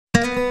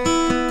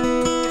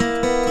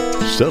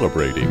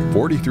Celebrating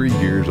 43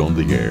 years on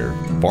the air,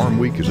 Farm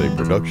Week is a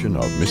production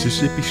of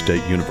Mississippi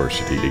State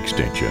University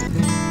Extension.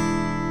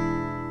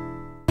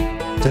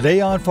 Today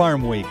on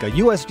Farm Week, a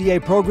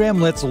USDA program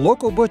lets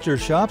local butcher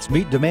shops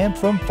meet demand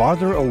from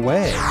farther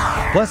away.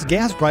 Plus,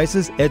 gas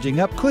prices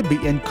edging up could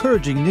be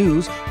encouraging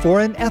news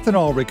for an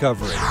ethanol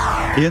recovery.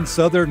 In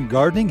Southern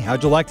Gardening,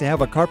 how'd you like to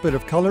have a carpet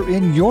of color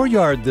in your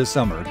yard this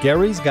summer?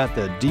 Gary's got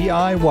the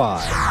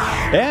DIY.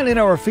 And in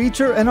our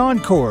feature, an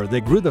encore.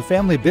 They grew the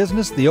family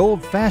business the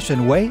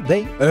old-fashioned way.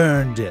 They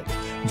earned it.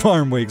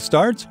 Farm Week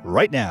starts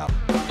right now.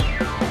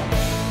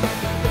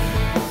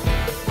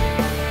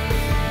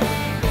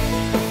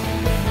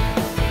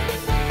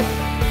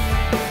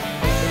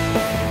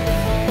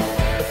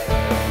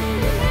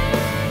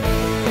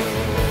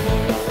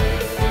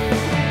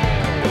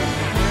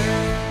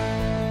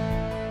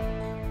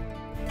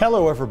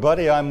 Hello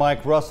everybody, I'm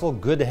Mike Russell.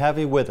 Good to have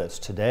you with us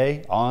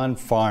today on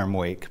Farm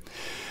Week.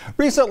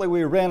 Recently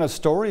we ran a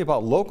story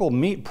about local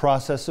meat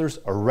processors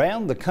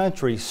around the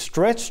country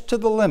stretched to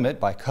the limit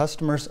by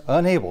customers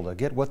unable to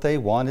get what they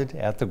wanted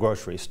at the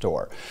grocery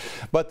store.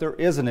 But there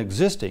is an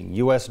existing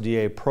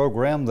USDA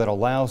program that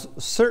allows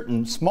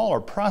certain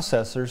smaller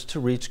processors to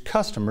reach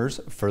customers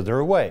further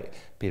away.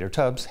 Peter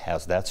Tubbs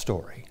has that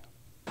story.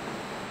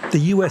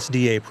 The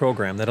USDA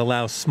program that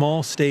allows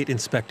small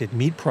state-inspected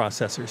meat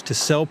processors to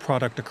sell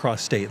product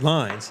across state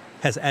lines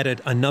has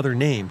added another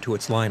name to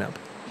its lineup.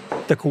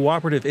 The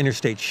Cooperative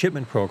Interstate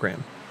Shipment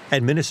Program,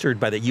 administered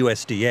by the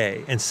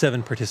USDA and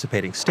 7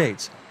 participating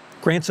states,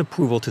 grants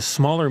approval to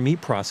smaller meat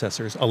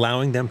processors,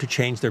 allowing them to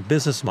change their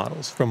business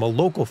models from a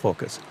local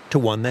focus to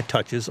one that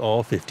touches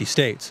all 50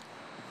 states.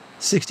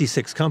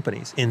 66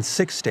 companies in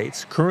 6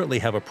 states currently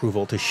have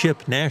approval to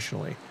ship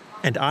nationally,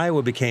 and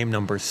Iowa became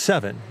number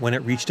 7 when it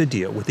reached a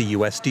deal with the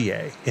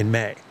USDA in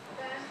May.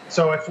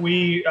 So if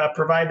we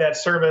provide that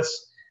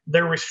service,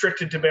 they're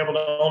restricted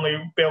to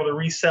only be able to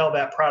resell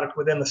that product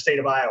within the state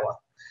of Iowa.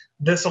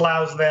 This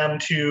allows them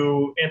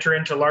to enter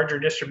into larger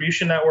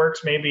distribution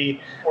networks,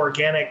 maybe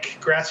organic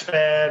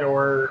grass-fed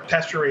or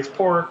pasture-raised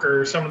pork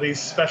or some of these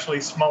especially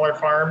smaller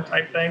farm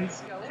type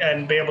things,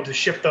 and be able to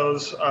ship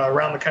those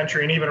around the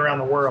country and even around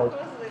the world.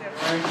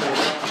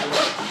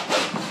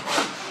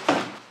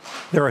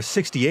 There are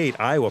 68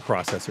 Iowa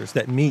processors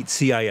that meet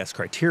CIS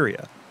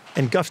criteria,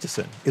 and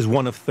Gustafson is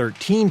one of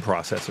 13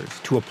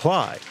 processors to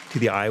apply to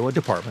the Iowa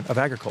Department of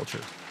Agriculture.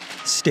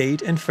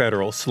 State and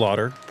federal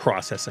slaughter,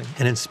 processing,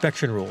 and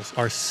inspection rules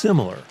are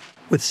similar,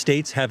 with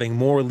states having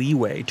more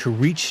leeway to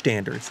reach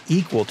standards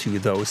equal to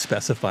those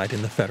specified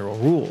in the federal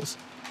rules.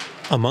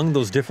 Among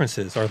those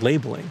differences are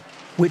labeling,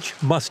 which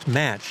must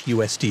match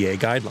USDA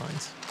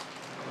guidelines.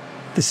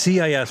 The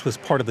CIS was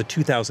part of the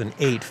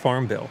 2008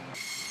 Farm Bill,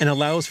 and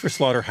allows for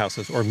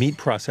slaughterhouses or meat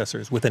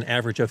processors with an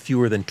average of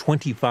fewer than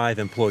 25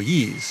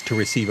 employees to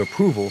receive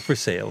approval for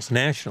sales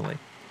nationally.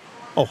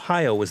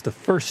 Ohio was the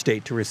first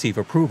state to receive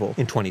approval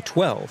in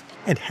 2012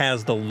 and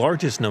has the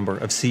largest number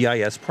of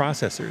CIS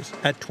processors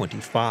at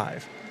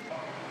 25.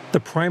 The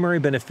primary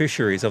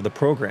beneficiaries of the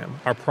program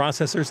are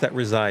processors that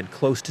reside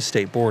close to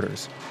state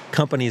borders,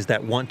 companies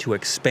that want to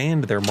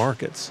expand their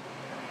markets,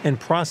 and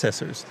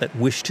processors that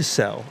wish to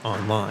sell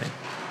online.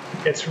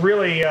 It's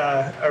really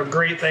a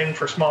great thing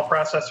for small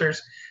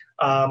processors.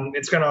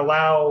 It's going to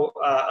allow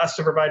us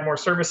to provide more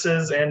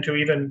services and to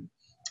even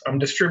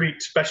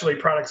distribute specialty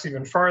products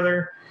even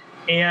farther.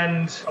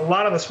 And a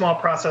lot of the small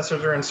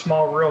processors are in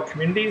small rural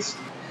communities,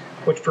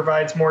 which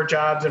provides more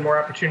jobs and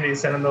more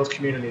opportunities than in those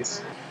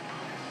communities.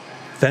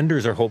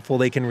 Vendors are hopeful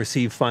they can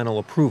receive final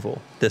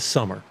approval this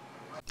summer.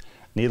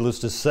 Needless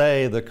to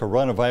say, the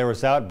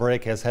coronavirus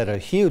outbreak has had a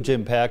huge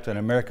impact on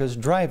America's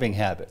driving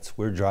habits.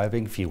 We're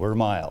driving fewer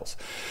miles.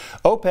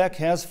 OPEC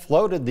has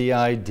floated the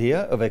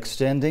idea of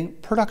extending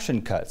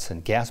production cuts,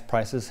 and gas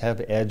prices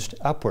have edged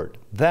upward.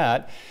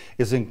 That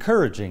is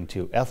encouraging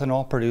to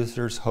ethanol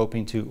producers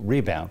hoping to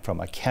rebound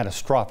from a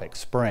catastrophic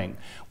spring.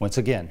 Once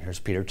again, here's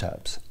Peter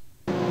Tubbs.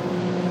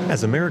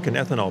 As American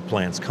ethanol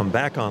plants come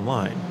back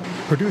online,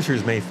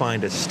 producers may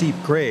find a steep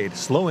grade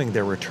slowing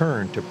their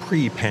return to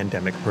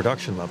pre-pandemic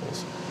production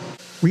levels.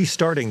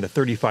 Restarting the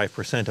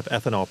 35% of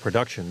ethanol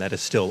production that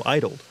is still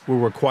idled will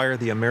require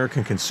the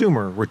American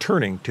consumer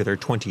returning to their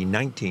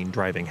 2019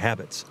 driving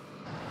habits.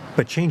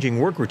 But changing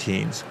work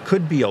routines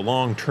could be a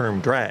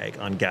long-term drag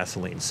on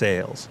gasoline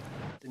sales.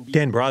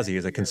 Dan Brazzi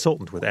is a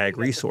consultant with Ag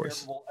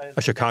Resource,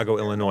 a Chicago,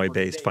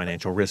 Illinois-based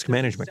financial risk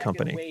management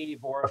company.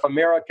 Or if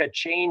America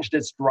changed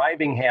its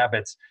driving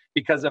habits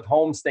because of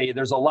homestay,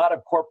 there's a lot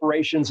of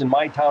corporations in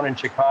my town in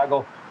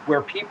Chicago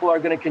where people are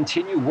going to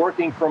continue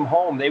working from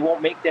home. They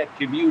won't make that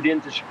commute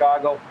into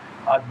Chicago.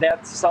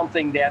 That's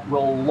something that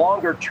will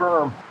longer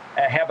term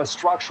have a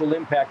structural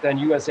impact on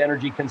U.S.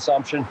 energy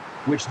consumption,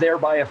 which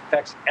thereby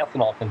affects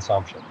ethanol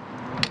consumption.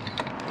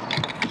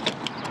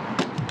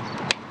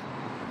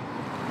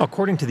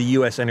 According to the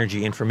U.S.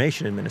 Energy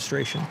Information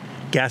Administration,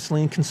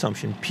 gasoline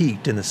consumption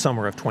peaked in the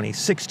summer of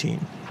 2016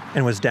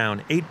 and was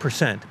down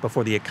 8%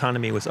 before the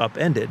economy was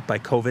upended by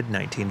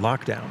COVID-19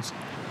 lockdowns.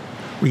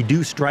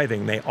 Reduced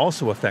driving may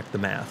also affect the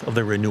math of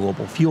the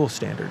renewable fuel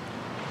standard.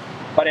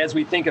 But as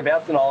we think of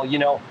ethanol,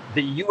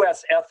 the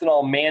U.S.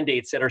 ethanol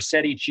mandates that are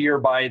set each year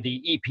by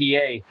the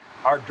EPA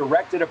are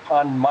directed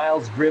upon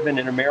miles driven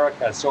in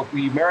America. So if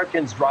we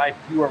Americans drive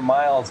fewer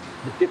miles,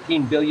 the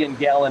 15 billion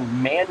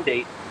gallon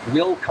mandate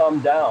will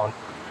come down.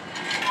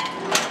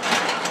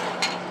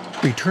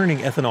 Returning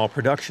ethanol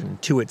production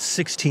to its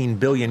 16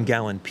 billion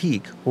gallon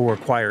peak will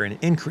require an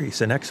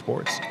increase in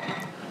exports.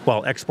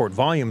 While export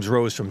volumes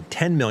rose from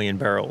 10 million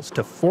barrels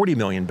to 40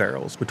 million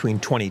barrels between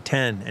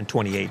 2010 and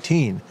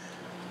 2018,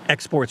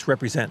 exports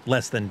represent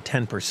less than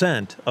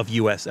 10% of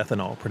U.S.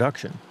 ethanol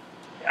production.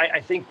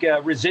 I think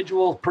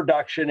residual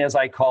production, as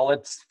I call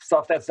it,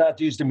 stuff that's not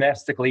used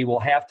domestically, will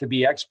have to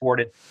be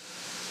exported.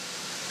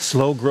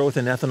 Slow growth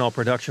in ethanol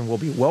production will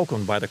be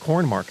welcomed by the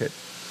corn market,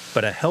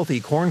 but a healthy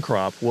corn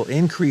crop will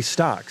increase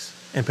stocks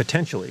and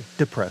potentially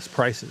depress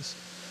prices.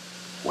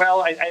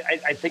 Well,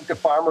 I think the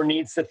farmer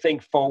needs to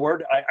think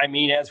forward. I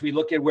mean, as we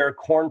look at where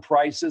corn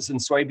prices and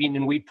soybean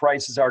and wheat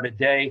prices are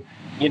today,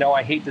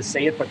 I hate to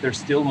say it, but there's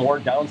still more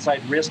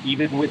downside risk,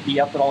 even with the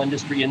ethanol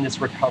industry in this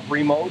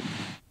recovery mode.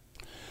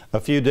 A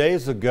few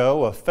days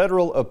ago, a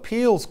federal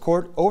appeals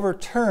court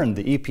overturned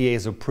the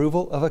EPA's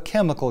approval of a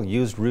chemical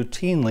used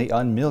routinely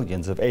on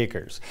millions of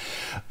acres.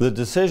 The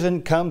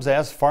decision comes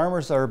as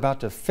farmers are about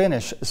to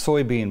finish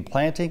soybean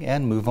planting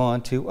and move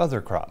on to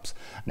other crops.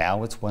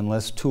 Now it's one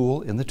less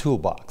tool in the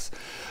toolbox.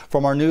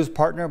 From our news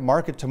partner,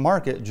 Market to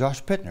Market,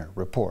 Josh Pittner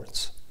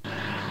reports.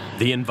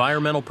 The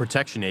Environmental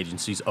Protection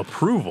Agency's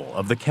approval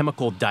of the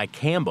chemical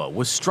dicamba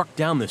was struck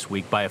down this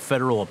week by a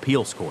federal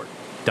appeals court.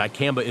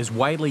 Dicamba is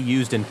widely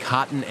used in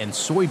cotton and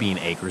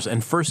soybean acres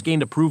and first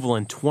gained approval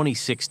in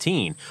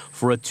 2016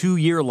 for a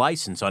 2-year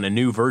license on a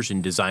new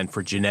version designed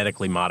for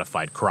genetically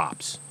modified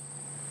crops.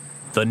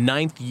 The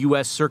 9th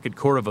U.S. Circuit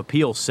Court of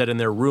Appeals said in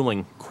their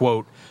ruling,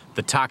 quote,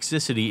 "The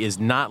toxicity is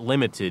not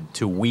limited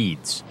to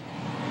weeds."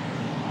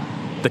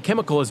 The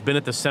chemical has been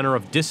at the center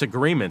of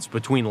disagreements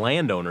between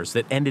landowners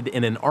that ended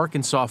in an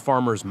Arkansas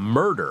farmer's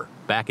murder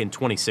back in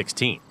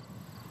 2016.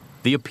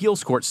 The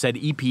appeals court said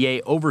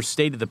EPA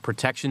overstated the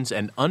protections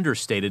and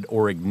understated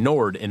or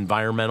ignored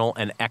environmental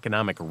and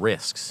economic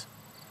risks.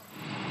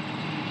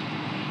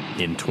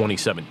 In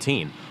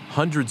 2017,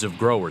 hundreds of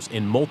growers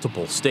in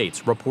multiple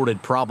states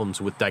reported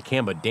problems with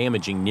dicamba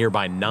damaging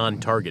nearby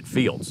non-target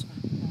fields.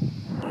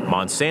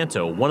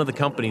 Monsanto, one of the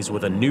companies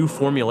with a new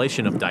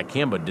formulation of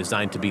dicamba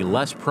designed to be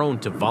less prone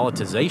to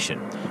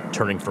volatilization,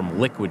 turning from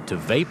liquid to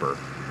vapor,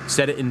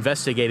 said it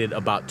investigated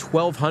about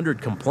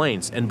 1,200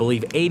 complaints and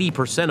believed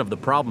 80% of the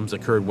problems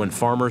occurred when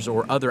farmers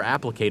or other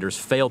applicators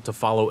failed to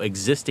follow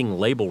existing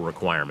label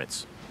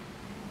requirements.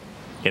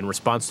 In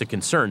response to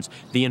concerns,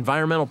 the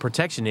Environmental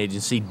Protection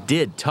Agency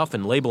did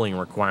toughen labeling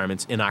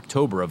requirements in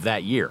October of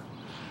that year.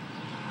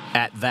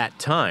 At that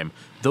time,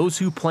 those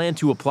who planned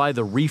to apply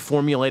the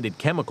reformulated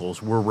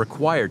chemicals were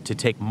required to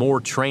take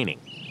more training.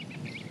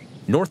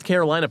 North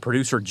Carolina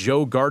producer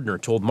Joe Gardner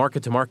told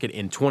Market to Market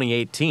in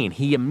 2018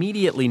 he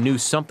immediately knew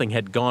something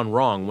had gone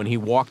wrong when he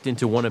walked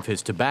into one of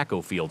his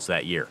tobacco fields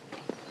that year.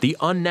 The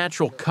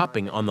unnatural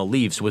cupping on the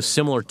leaves was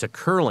similar to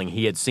curling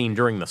he had seen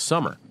during the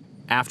summer,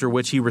 after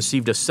which he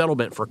received a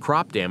settlement for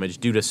crop damage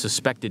due to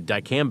suspected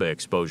dicamba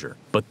exposure.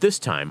 But this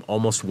time,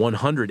 almost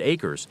 100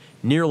 acres,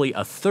 nearly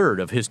a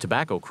third of his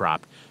tobacco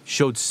crop,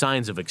 showed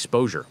signs of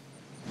exposure.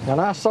 And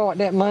I saw it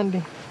that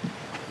Monday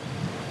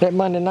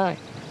night.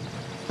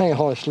 I ain't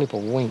hardly sleep a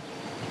wink,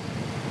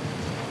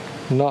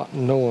 not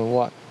knowing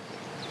what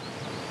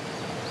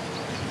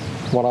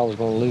I was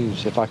going to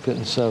lose if I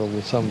couldn't settle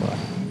with somebody.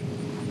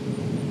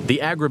 The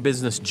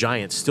agribusiness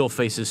giant still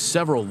faces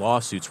several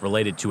lawsuits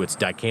related to its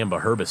dicamba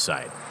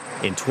herbicide.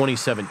 In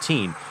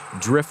 2017,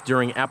 drift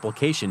during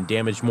application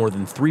damaged more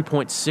than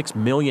 3.6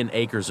 million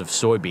acres of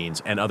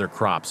soybeans and other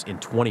crops in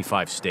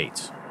 25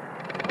 states.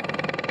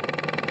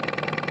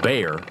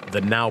 Bayer,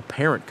 the now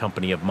parent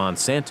company of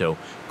Monsanto,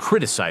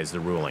 criticized the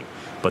ruling,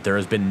 but there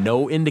has been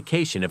no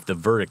indication if the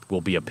verdict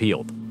will be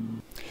appealed.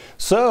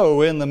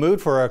 So, in the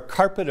mood for a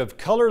carpet of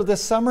color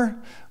this summer?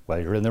 Well,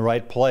 you're in the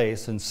right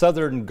place. In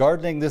Southern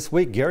Gardening this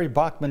week, Gary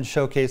Bachman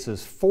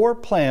showcases 4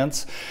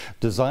 plants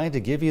designed to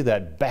give you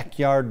that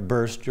backyard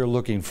burst you're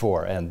looking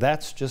for. And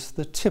that's just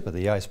the tip of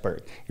the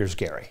iceberg. Here's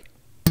Gary.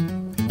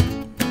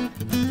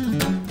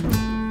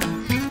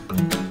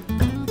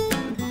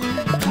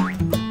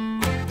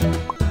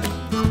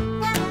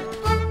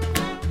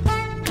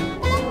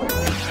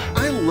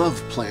 I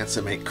love plants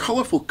that make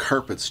colorful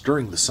carpets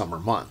during the summer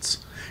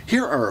months.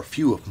 Here are a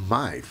few of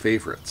my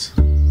favorites.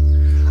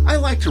 I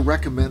like to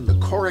recommend the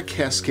Cora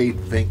Cascade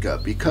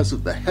Vinca because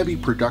of the heavy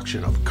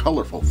production of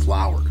colorful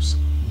flowers.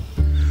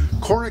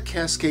 Cora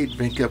Cascade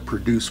Vinca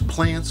produce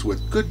plants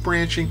with good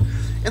branching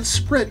and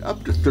spread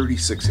up to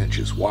 36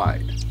 inches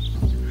wide.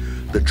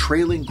 The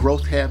trailing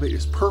growth habit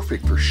is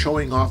perfect for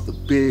showing off the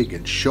big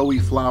and showy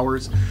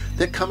flowers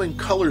that come in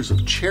colors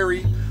of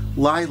cherry,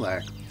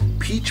 lilac,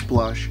 peach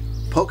blush,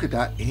 polka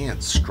dot,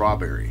 and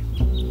strawberry.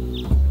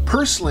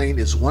 Purslane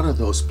is one of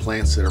those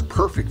plants that are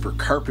perfect for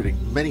carpeting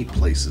many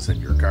places in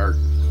your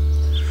garden.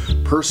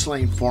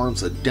 Purslane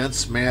forms a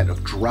dense mat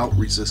of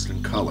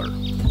drought-resistant color.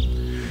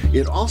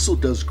 It also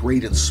does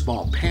great in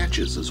small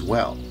patches as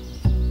well.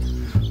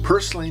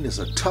 Purslane is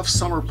a tough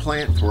summer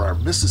plant for our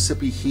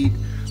Mississippi heat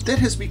that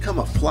has become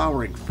a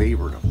flowering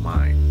favorite of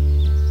mine.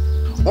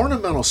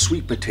 Ornamental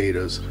sweet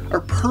potatoes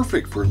are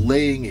perfect for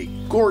laying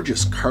a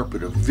gorgeous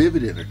carpet of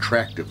vivid and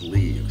attractive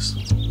leaves.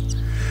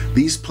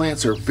 These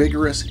plants are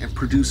vigorous and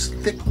produce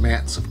thick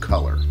mats of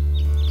color.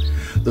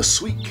 The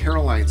Sweet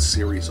Caroline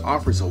series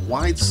offers a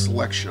wide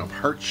selection of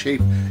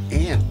heart-shaped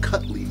and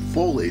cut-leaf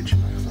foliage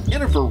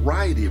in a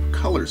variety of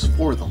colors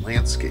for the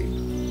landscape.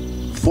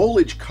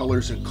 Foliage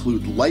colors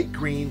include light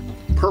green,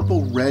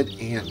 purple, red,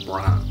 and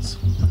bronze.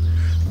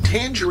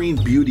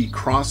 Tangerine Beauty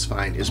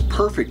Crossvine is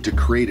perfect to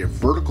create a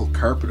vertical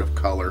carpet of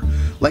color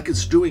like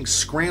it's doing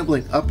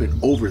scrambling up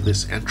and over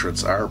this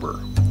entrance arbor.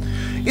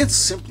 It's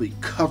simply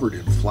covered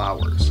in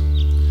flowers.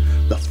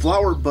 The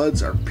flower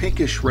buds are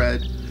pinkish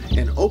red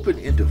and open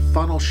into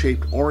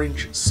funnel-shaped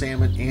orange,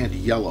 salmon, and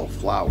yellow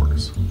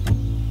flowers.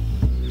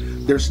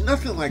 There's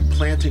nothing like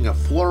planting a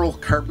floral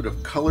carpet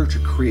of color to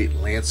create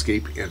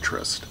landscape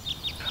interest.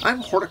 I'm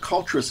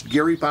horticulturist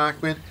Gary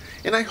Bachman,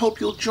 and I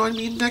hope you'll join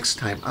me next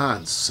time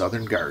on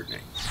Southern Gardening.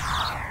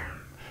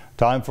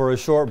 Time for a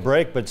short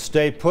break, but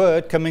stay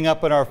put. Coming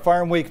up in our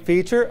Farm Week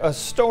feature, a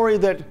story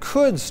that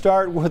could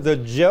start with a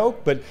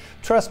joke, but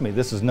trust me,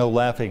 this is no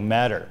laughing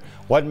matter.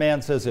 One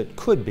man says it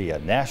could be a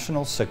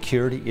national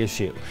security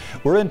issue.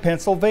 We're in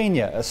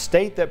Pennsylvania, a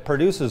state that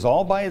produces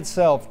all by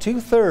itself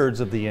 2/3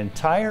 of the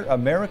entire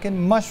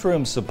American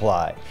mushroom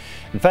supply.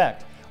 In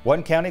fact,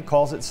 one county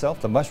calls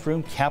itself the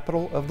mushroom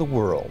capital of the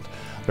world.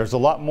 There's a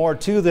lot more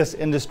to this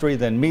industry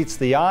than meets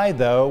the eye,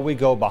 though. We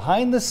go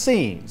behind the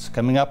scenes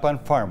coming up on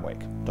Farm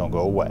Week. Don't go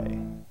away.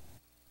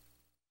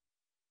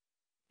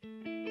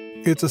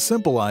 It's a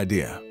simple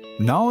idea.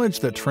 Knowledge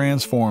that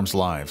transforms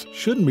lives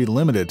shouldn't be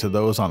limited to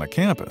those on a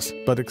campus,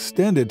 but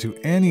extended to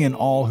any and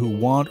all who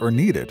want or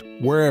need it,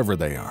 wherever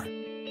they are.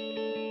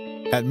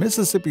 At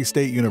Mississippi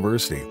State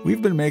University,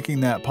 we've been making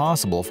that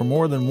possible for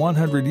more than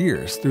 100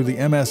 years through the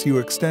MSU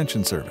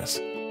Extension Service.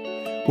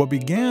 What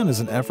began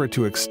as an effort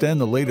to extend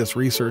the latest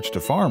research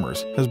to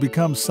farmers has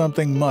become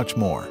something much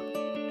more.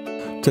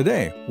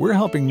 Today, we're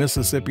helping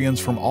Mississippians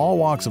from all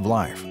walks of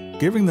life,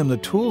 giving them the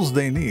tools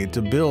they need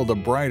to build a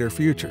brighter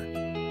future.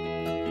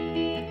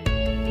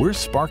 We're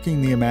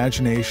sparking the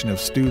imagination of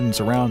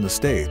students around the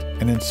state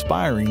and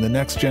inspiring the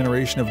next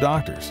generation of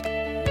doctors.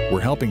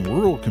 We're helping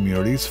rural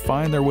communities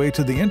find their way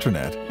to the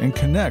internet and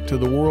connect to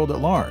the world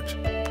at large.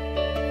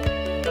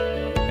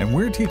 And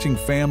we're teaching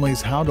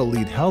families how to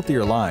lead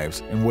healthier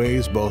lives in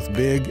ways both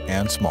big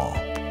and small.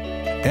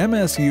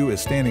 MSU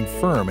is standing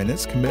firm in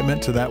its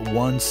commitment to that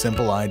one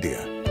simple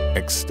idea: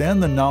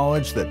 extend the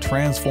knowledge that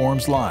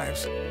transforms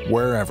lives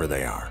wherever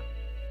they are.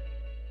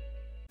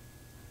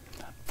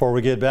 Before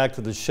we get back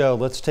to the show,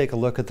 let's take a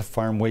look at the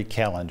Farm Week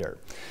calendar.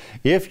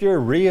 If you're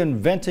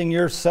reinventing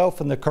yourself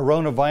in the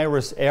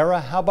coronavirus era,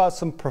 how about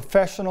some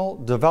professional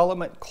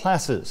development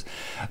classes?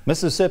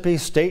 Mississippi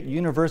State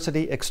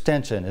University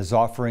Extension is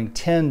offering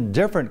 10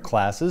 different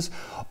classes,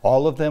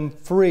 all of them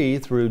free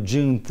through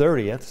June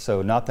 30th,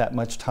 so not that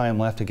much time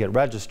left to get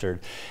registered,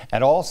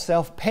 and all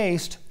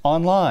self-paced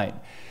online.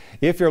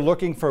 If you're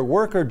looking for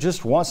work or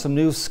just want some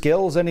new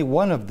skills, any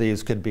one of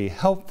these could be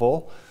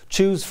helpful.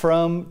 Choose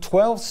from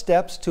 12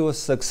 Steps to a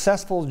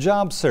Successful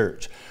Job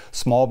Search,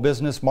 Small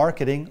Business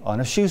Marketing on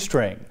a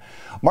Shoestring,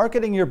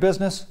 Marketing Your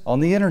Business on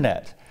the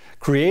Internet,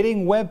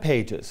 Creating Web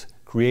Pages,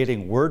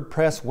 Creating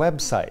WordPress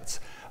Websites,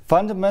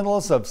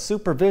 Fundamentals of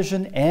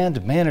Supervision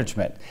and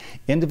Management,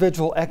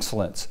 Individual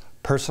Excellence,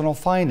 Personal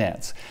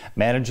Finance,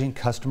 Managing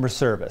Customer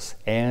Service,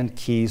 and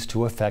Keys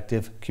to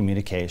Effective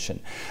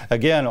Communication.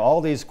 Again, all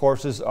these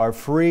courses are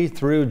free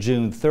through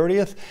June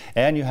 30th,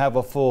 and you have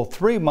a full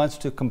 3 months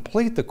to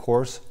complete the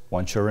course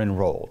once you're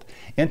enrolled.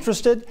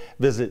 Interested?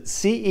 Visit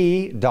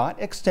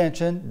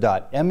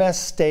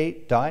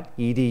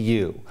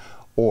ce.extension.msstate.edu.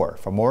 Or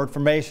for more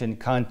information,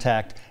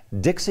 contact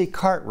Dixie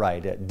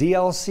Cartwright at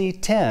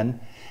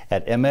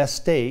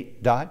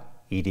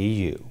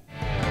dlc10@msstate.edu.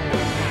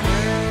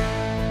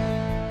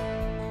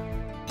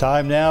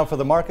 Time now for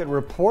the market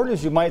report.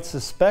 As you might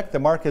suspect, the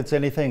market's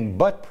anything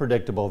but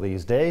predictable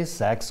these days.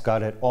 Zach's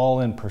got it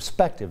all in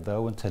perspective,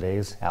 though, in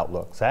today's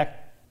Outlook.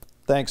 Zach?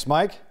 Thanks,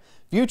 Mike.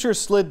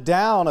 Futures slid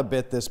down a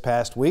bit this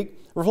past week,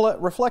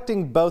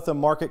 reflecting both a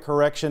market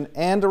correction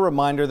and a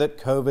reminder that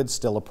COVID's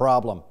still a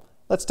problem.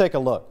 Let's take a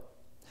look.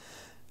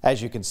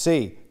 As you can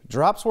see,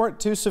 drops weren't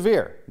too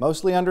severe,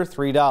 mostly under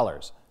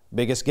 $3.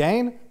 Biggest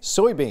gain?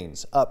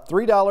 Soybeans, up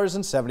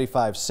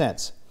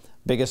 $3.75.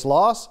 Biggest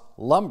loss?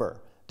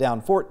 Lumber, down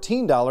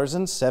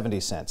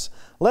 $14.70.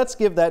 Let's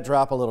give that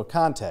drop a little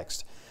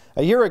context.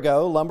 A year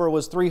ago, lumber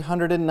was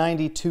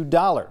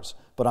 $392,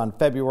 but on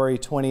February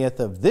 20th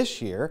of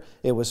this year,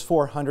 it was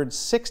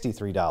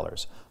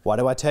 $463. Why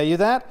do I tell you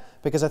that?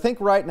 Because I think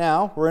right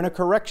now we're in a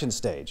correction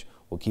stage.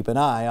 We'll keep an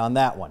eye on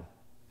that one.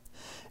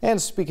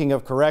 And speaking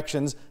of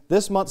corrections,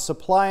 this month's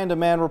supply and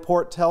demand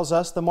report tells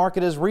us the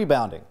market is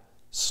rebounding,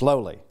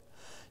 slowly.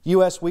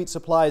 U.S. wheat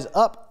supply is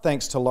up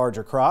thanks to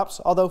larger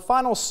crops, although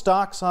final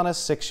stocks on a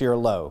 6-year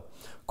low.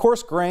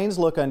 Coarse grains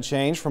look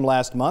unchanged from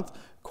last month.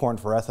 Corn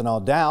for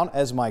ethanol down,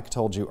 as Mike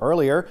told you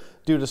earlier,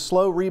 due to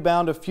slow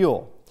rebound of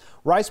fuel.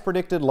 Rice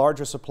predicted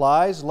larger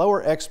supplies,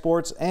 lower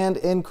exports, and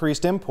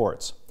increased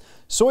imports.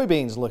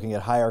 Soybeans looking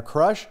at higher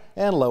crush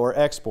and lower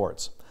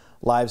exports.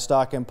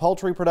 Livestock and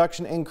poultry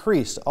production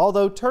increased,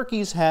 although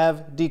turkeys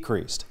have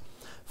decreased.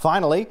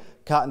 Finally,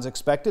 cotton's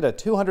expected a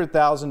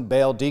 200,000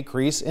 bale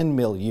decrease in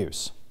mill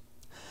use.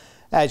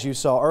 As you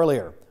saw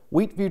earlier,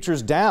 wheat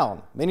futures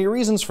down. Many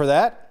reasons for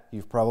that.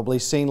 You've probably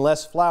seen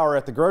less flour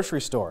at the grocery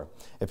store.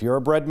 If you're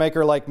a bread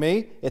maker like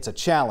me, it's a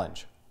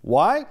challenge.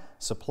 Why?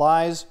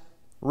 Supplies,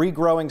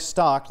 regrowing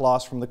stock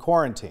lost from the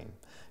quarantine.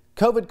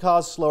 COVID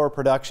caused slower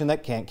production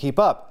that can't keep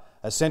up.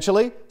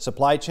 Essentially,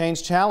 supply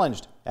chains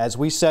challenged, as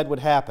we said would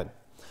happen.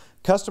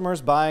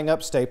 Customers buying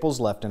up staples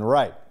left and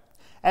right.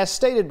 As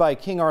stated by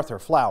King Arthur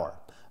Flour,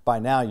 by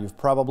now you've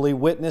probably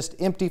witnessed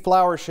empty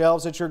flour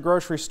shelves at your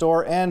grocery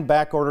store and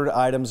back-ordered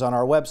items on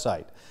our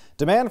website.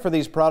 Demand for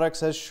these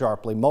products has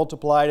sharply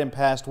multiplied in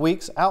past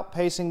weeks,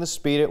 outpacing the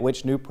speed at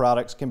which new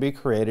products can be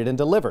created and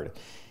delivered,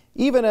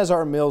 even as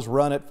our mills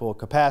run at full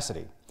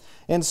capacity.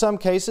 In some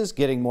cases,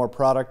 getting more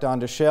product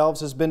onto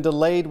shelves has been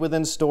delayed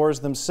within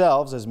stores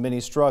themselves as many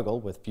struggle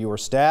with fewer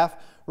staff,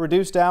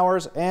 reduced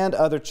hours, and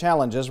other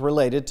challenges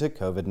related to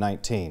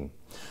COVID-19.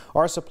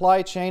 Our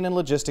supply chain and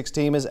logistics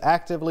team is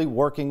actively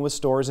working with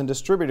stores and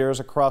distributors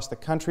across the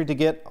country to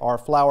get our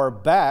flour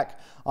back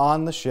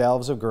on the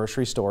shelves of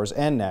grocery stores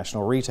and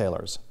national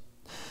retailers.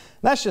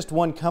 That's just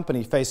one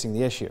company facing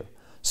the issue.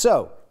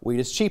 So, wheat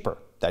is cheaper.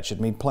 That should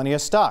mean plenty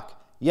of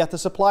stock. Yet the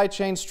supply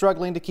chain's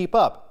struggling to keep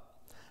up.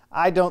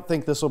 I don't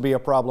think this will be a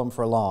problem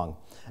for long.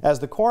 As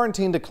the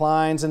quarantine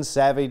declines and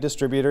savvy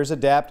distributors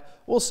adapt,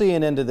 we'll see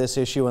an end to this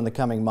issue in the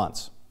coming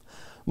months.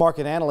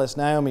 Market analyst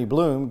Naomi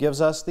Bloom gives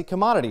us the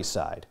commodity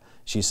side.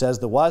 She says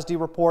the WSDA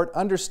report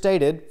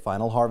understated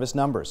final harvest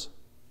numbers.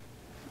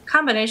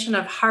 Combination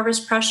of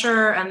harvest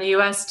pressure and the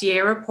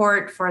USDA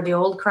report for the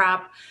old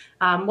crop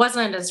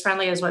wasn't as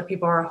friendly as what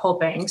people were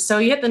hoping. So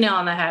you hit the nail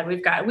on the head.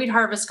 We've got wheat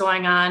harvest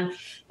going on,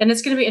 and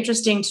it's going to be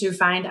interesting to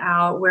find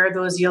out where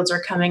those yields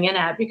are coming in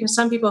at, because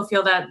some people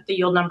feel that the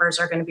yield numbers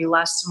are going to be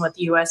less than what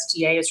the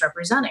USDA is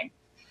representing.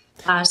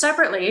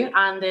 Separately,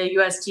 on the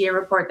USDA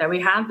report that we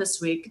had this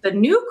week, the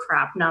new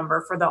crop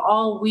number for the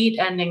all wheat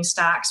ending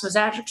stocks was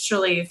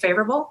actually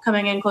favorable,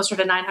 coming in closer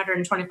to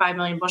 925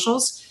 million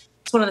bushels.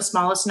 It's one of the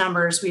smallest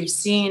numbers we've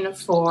seen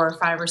for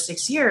 5 or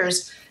 6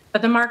 years.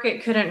 But the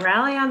market couldn't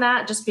rally on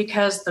that just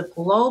because the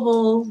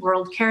global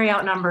world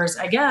carryout numbers,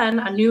 again,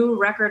 a new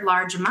record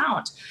large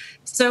amount.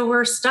 So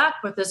we're stuck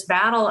with this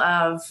battle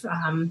of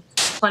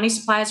plenty of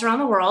supplies around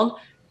the world.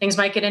 Things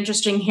might get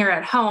interesting here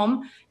at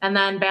home, and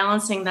then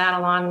balancing that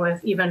along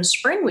with even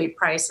spring wheat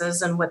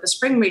prices and what the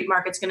spring wheat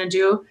market's going to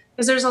do,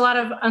 is there's a lot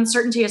of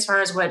uncertainty as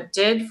far as what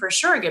did for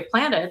sure get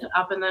planted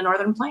up in the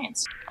northern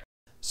plains.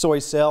 Soy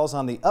sales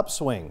on the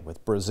upswing,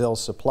 with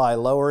Brazil's supply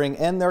lowering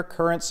and their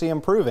currency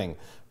improving.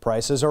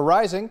 Prices are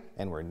rising,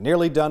 and we're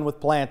nearly done with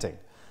planting.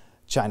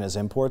 China's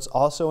imports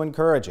also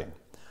encouraging.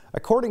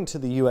 According to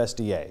the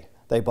USDA,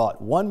 they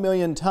bought 1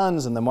 million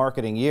tons in the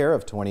marketing year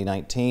of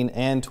 2019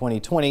 and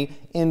 2020,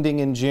 ending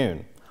in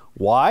June.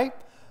 Why?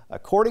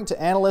 According to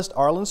analyst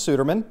Arlen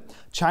Suderman,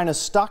 China's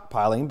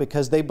stockpiling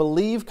because they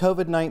believe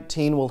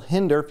COVID-19 will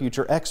hinder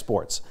future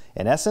exports.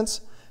 In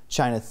essence,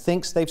 China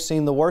thinks they've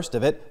seen the worst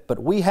of it,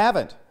 but we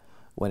haven't.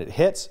 When it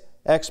hits,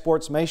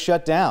 exports may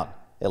shut down.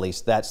 At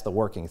least that's the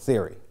working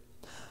theory.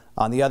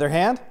 On the other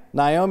hand,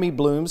 Naomi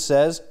Bloom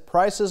says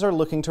prices are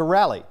looking to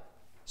rally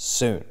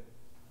soon.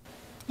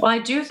 Well, I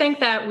do think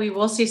that we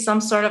will see some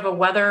sort of a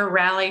weather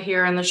rally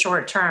here in the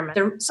short term.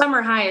 The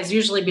summer high is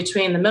usually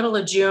between the middle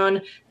of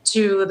June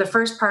to the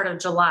first part of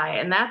July,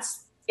 and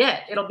that's it.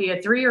 It'll be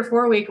a 3 or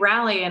 4 week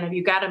rally, and if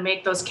you got to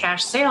make those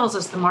cash sales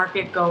as the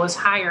market goes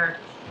higher.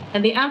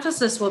 And the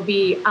emphasis will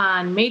be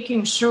on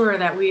making sure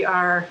that we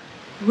are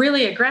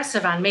really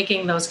aggressive on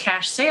making those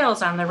cash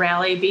sales on the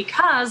rally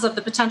because of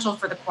the potential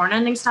for the corn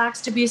ending stocks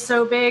to be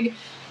so big.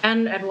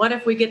 And what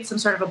if we get some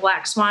sort of a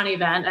black swan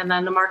event and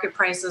then the market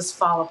prices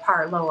fall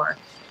apart lower?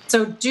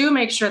 So do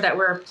make sure that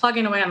we're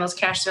plugging away on those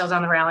cash sales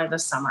on the rally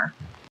this summer.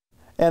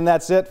 And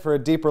that's it for a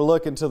deeper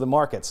look into the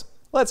markets.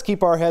 Let's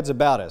keep our heads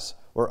about us.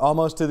 We're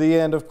almost to the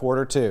end of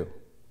quarter 2.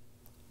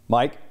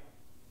 Mike?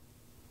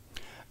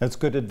 That's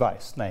good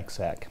advice. Thanks,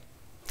 Zach.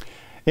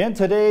 In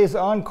today's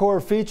Encore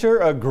feature,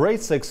 a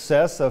great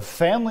success of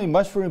family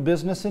mushroom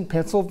business in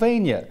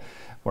Pennsylvania,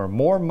 where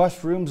more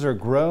mushrooms are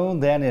grown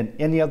than in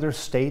any other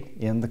state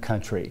in the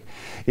country.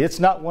 It's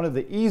not one of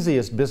the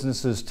easiest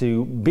businesses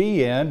to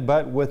be in,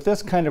 but with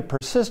this kind of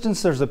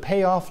persistence, there's a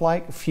payoff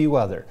like few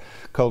other.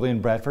 Colleen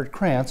Bradford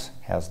Krantz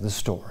has the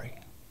story.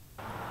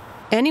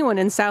 Anyone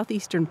in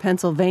southeastern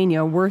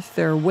Pennsylvania worth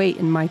their weight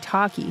in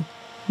maitake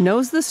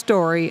knows the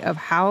story of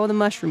how the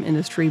mushroom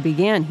industry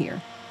began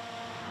here.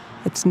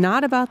 It's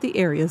not about the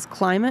area's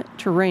climate,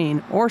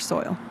 terrain, or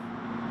soil.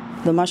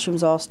 The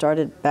mushrooms all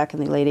started back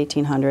in the late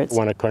 1800s.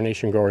 When a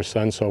carnation grower's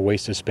son saw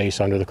wasted space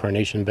under the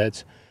carnation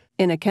beds.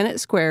 In a Kennett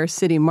Square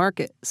city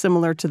market,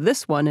 similar to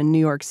this one in New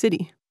York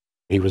City.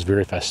 He was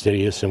very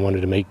fastidious and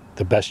wanted to make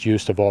the best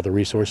use of all the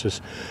resources.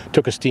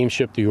 Took a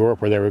steamship to Europe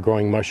where they were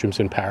growing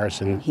mushrooms in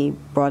Paris. And he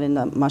brought in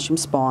the mushroom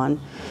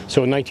spawn.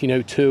 So in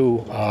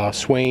 1902,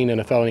 Swain and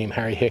a fellow named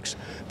Harry Hicks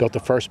built the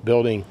first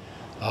building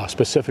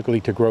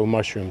specifically to grow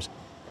mushrooms.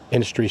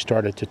 Industry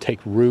started to take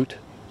root,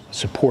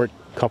 support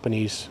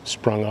companies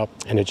sprung up,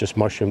 and it just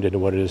mushroomed into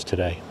what it is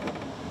today.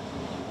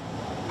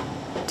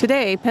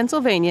 Today,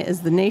 Pennsylvania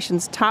is the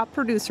nation's top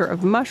producer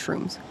of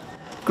mushrooms,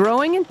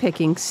 growing and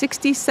picking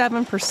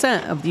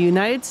 67% of the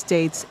United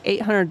States'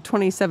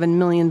 827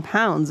 million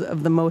pounds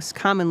of the most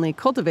commonly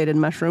cultivated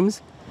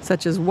mushrooms,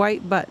 such as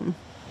white button.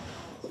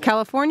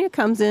 California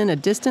comes in a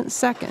distant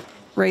second,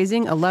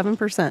 raising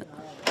 11%.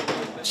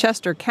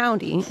 Chester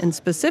County, and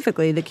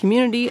specifically the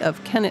community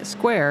of Kennett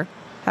Square,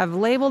 have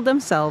labeled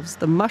themselves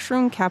the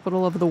mushroom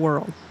capital of the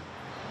world.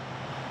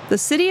 The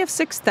city of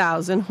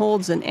 6,000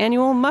 holds an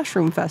annual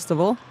mushroom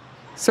festival,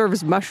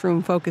 serves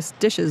mushroom-focused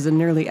dishes in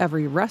nearly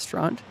every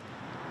restaurant,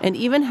 and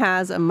even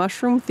has a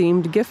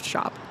mushroom-themed gift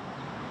shop.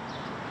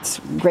 It's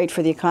great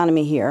for the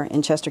economy here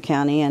in Chester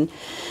County, and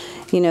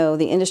you know,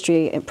 the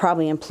industry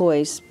probably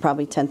employs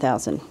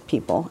 10,000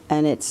 people,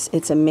 and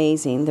it's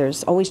amazing.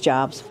 There's always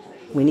jobs.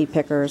 We need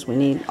pickers, we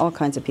need all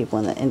kinds of people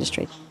in the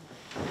industry.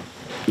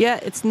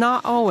 Yet it's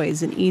not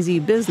always an easy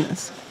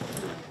business.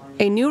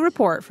 A new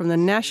report from the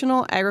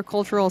National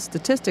Agricultural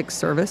Statistics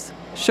Service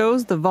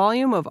shows the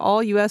volume of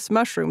all U.S.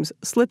 mushrooms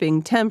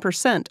slipping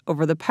 10%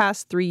 over the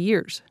past 3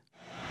 years.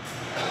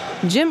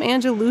 Jim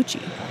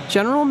Angelucci,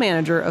 general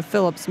manager of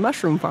Phillips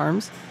Mushroom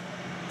Farms,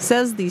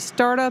 says the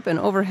startup and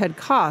overhead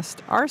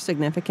costs are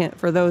significant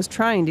for those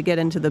trying to get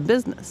into the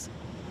business.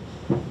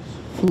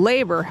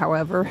 Labor,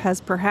 however, has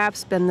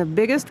perhaps been the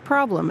biggest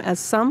problem as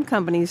some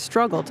companies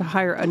struggle to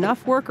hire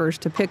enough workers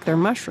to pick their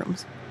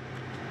mushrooms.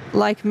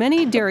 Like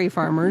many dairy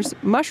farmers,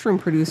 mushroom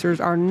producers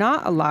are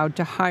not allowed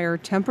to hire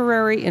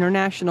temporary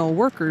international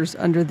workers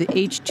under the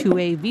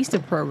H-2A visa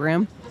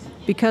program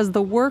because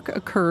the work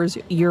occurs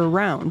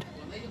year-round.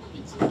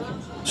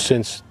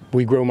 Since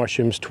we grow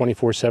mushrooms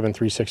 24/7,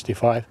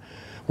 365,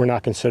 we're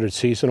not considered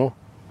seasonal.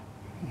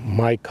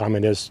 My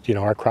comment is, you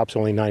know, our crop's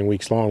only 9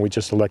 weeks long. We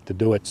just elect to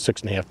do it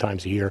 6.5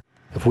 times a year.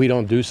 If we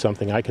don't do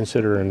something, I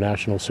consider it a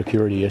national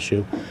security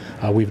issue.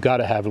 We've got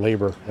to have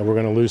labor, and we're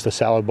going to lose the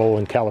salad bowl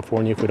in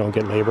California if we don't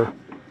get labor.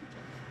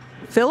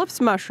 Phillips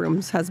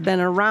Mushrooms has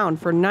been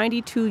around for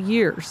 92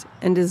 years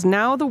and is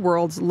now the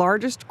world's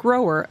largest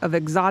grower of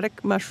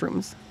exotic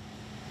mushrooms.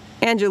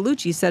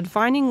 Angelucci said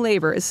finding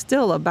labor is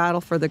still a battle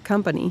for the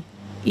company,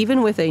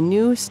 even with a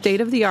new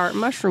state-of-the-art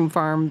mushroom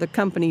farm the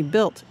company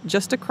built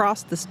just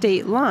across the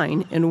state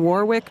line in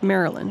Warwick,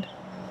 Maryland.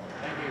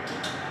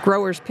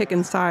 Growers pick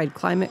inside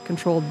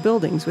climate-controlled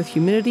buildings with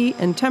humidity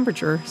and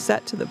temperature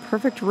set to the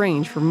perfect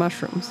range for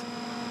mushrooms.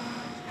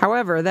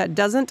 However, that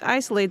doesn't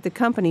isolate the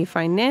company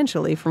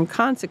financially from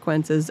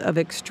consequences of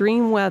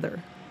extreme weather.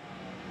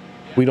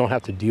 We don't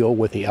have to deal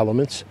with the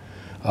elements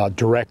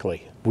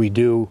directly. We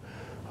do,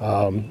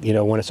 you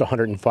know, when it's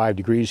 105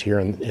 degrees here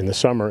in the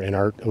summer and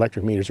our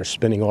electric meters are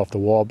spinning off the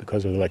wall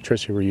because of the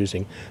electricity we're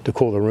using to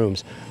cool the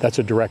rooms, that's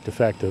a direct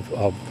effect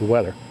of the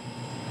weather.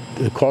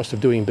 The cost of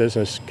doing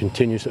business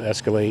continues to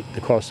escalate, the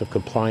cost of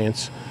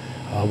compliance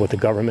with the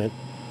government.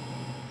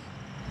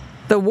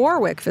 The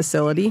Warwick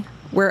facility,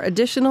 where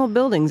additional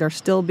buildings are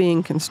still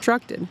being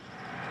constructed,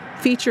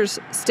 features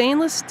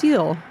stainless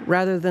steel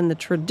rather than the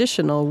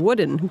traditional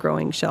wooden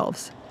growing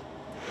shelves.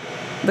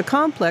 The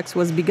complex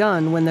was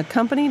begun when the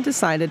company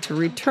decided to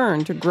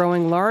return to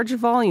growing large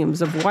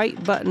volumes of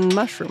white button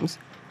mushrooms,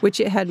 which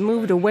it had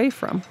moved away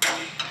from.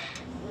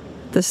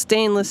 The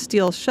stainless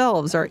steel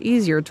shelves are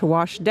easier to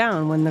wash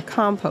down when the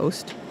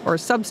compost, or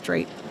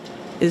substrate,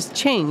 is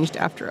changed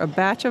after a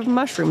batch of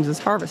mushrooms is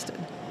harvested.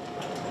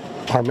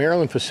 Our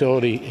Maryland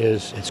facility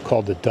it's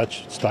called the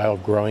Dutch style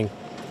of growing.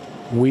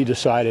 We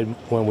decided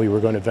when we were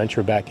going to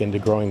venture back into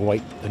growing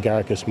white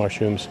agaricus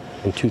mushrooms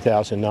in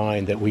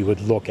 2009 that we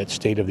would look at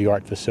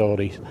state-of-the-art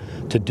facilities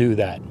to do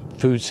that,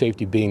 food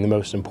safety being the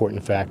most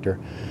important factor.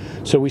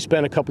 So we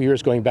spent a couple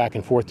years going back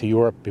and forth to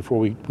Europe before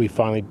we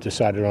finally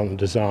decided on the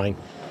design.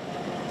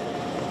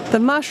 The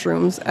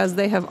mushrooms, as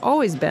they have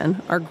always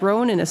been, are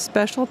grown in a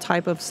special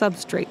type of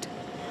substrate.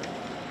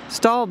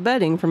 Stall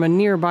bedding from a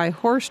nearby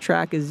horse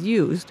track is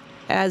used,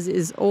 as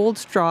is old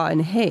straw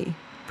and hay,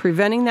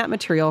 preventing that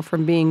material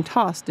from being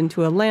tossed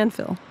into a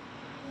landfill.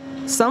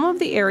 Some of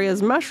the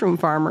area's mushroom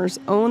farmers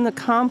own the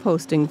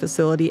composting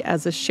facility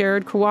as a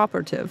shared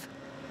cooperative,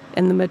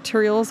 and the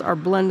materials are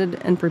blended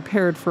and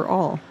prepared for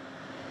all.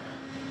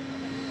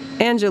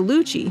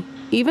 Angelucci,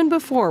 even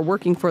before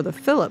working for the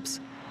Phillips,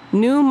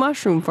 knew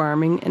mushroom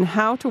farming and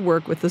how to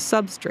work with the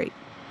substrate.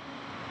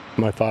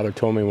 My father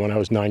told me when I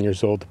was 9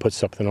 years old to put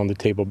something on the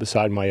table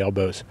beside my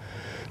elbows.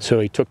 So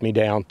he took me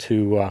down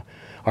to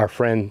our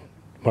friend,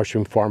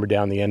 mushroom farmer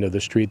down the end of the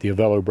street, the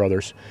Avello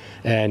brothers,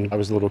 and I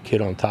was a little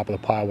kid on top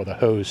of the pile with a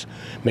hose,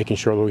 making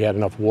sure that we had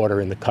enough water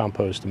in the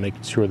compost to make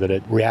sure that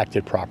it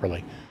reacted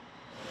properly.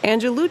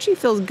 Angelucci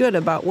feels good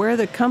about where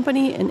the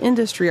company and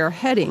industry are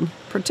heading,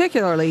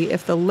 particularly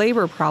if the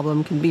labor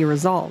problem can be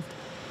resolved.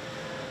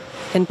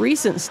 And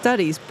recent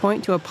studies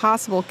point to a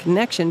possible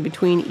connection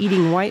between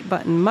eating white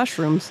button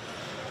mushrooms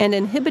and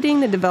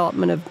inhibiting the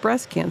development of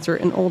breast cancer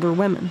in older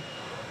women.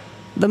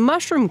 The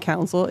Mushroom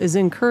Council is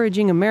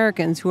encouraging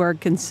Americans who are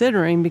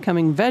considering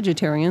becoming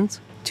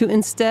vegetarians to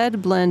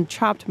instead blend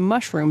chopped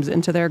mushrooms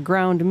into their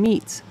ground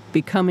meats,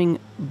 becoming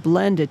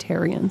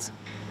blenditarians.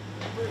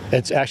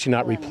 It's actually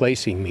not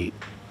replacing meat.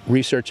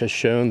 Research has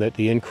shown that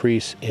the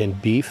increase in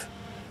beef,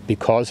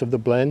 because of the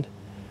blend,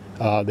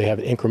 they have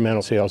an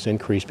incremental sales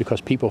increase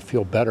because people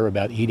feel better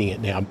about eating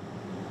it now.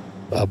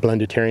 A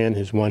blenditarian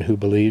is one who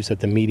believes that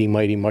the meaty,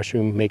 mighty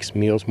mushroom makes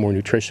meals more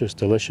nutritious,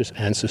 delicious,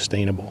 and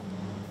sustainable.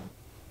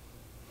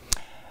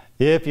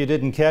 If you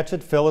didn't catch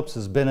it, Phillips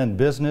has been in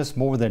business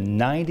more than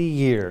 90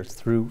 years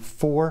through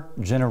 4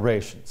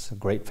 generations. A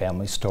great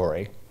family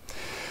story.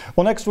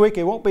 Well, next week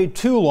it won't be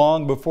too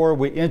long before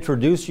we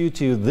introduce you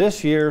to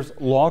this year's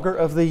Logger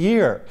of the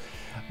Year.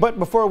 But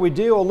before we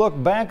do, a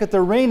look back at the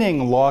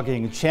reigning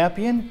logging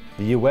champion.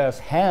 The U.S.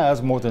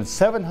 has more than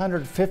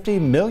 750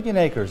 million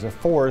acres of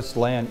forest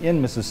land in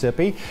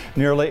Mississippi.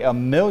 Nearly 1.5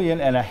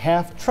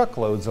 million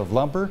truckloads of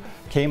lumber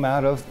came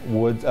out of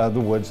the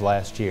woods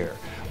last year.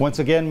 Once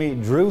again,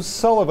 meet Drew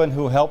Sullivan,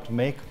 who helped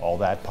make all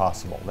that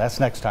possible.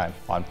 That's next time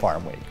on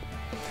Farm Week.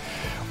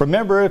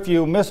 Remember, if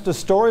you missed a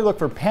story, look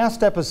for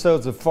past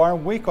episodes of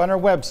Farm Week on our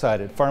website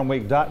at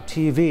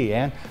farmweek.tv.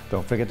 And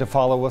don't forget to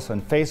follow us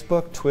on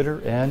Facebook, Twitter,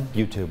 and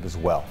YouTube as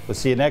well. We'll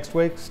see you next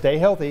week. Stay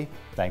healthy.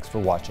 Thanks for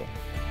watching.